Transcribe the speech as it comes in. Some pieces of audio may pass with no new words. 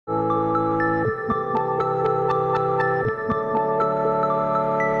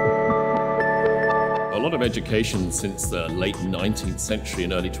lot of education since the late 19th century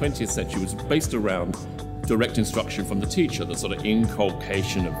and early 20th century was based around direct instruction from the teacher, the sort of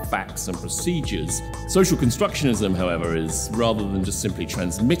inculcation of facts and procedures. Social constructionism, however, is rather than just simply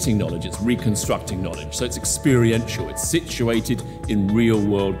transmitting knowledge, it's reconstructing knowledge. So it's experiential, it's situated in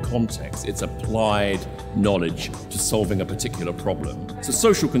real-world context, it's applied knowledge to solving a particular problem. So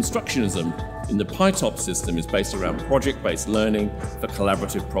social constructionism in the PyTop system is based around project-based learning for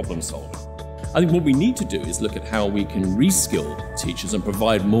collaborative problem solving. I think what we need to do is look at how we can reskill teachers and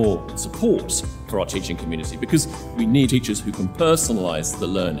provide more support for our teaching community, because we need teachers who can personalize the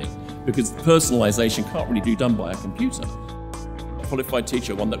learning, because personalization can't really be done by a computer. A qualified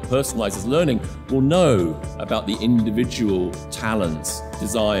teacher, one that personalizes learning, will know about the individual talents,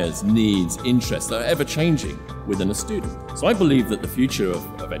 desires, needs, interests that are ever changing within a student. So I believe that the future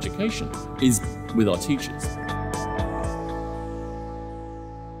of education is with our teachers.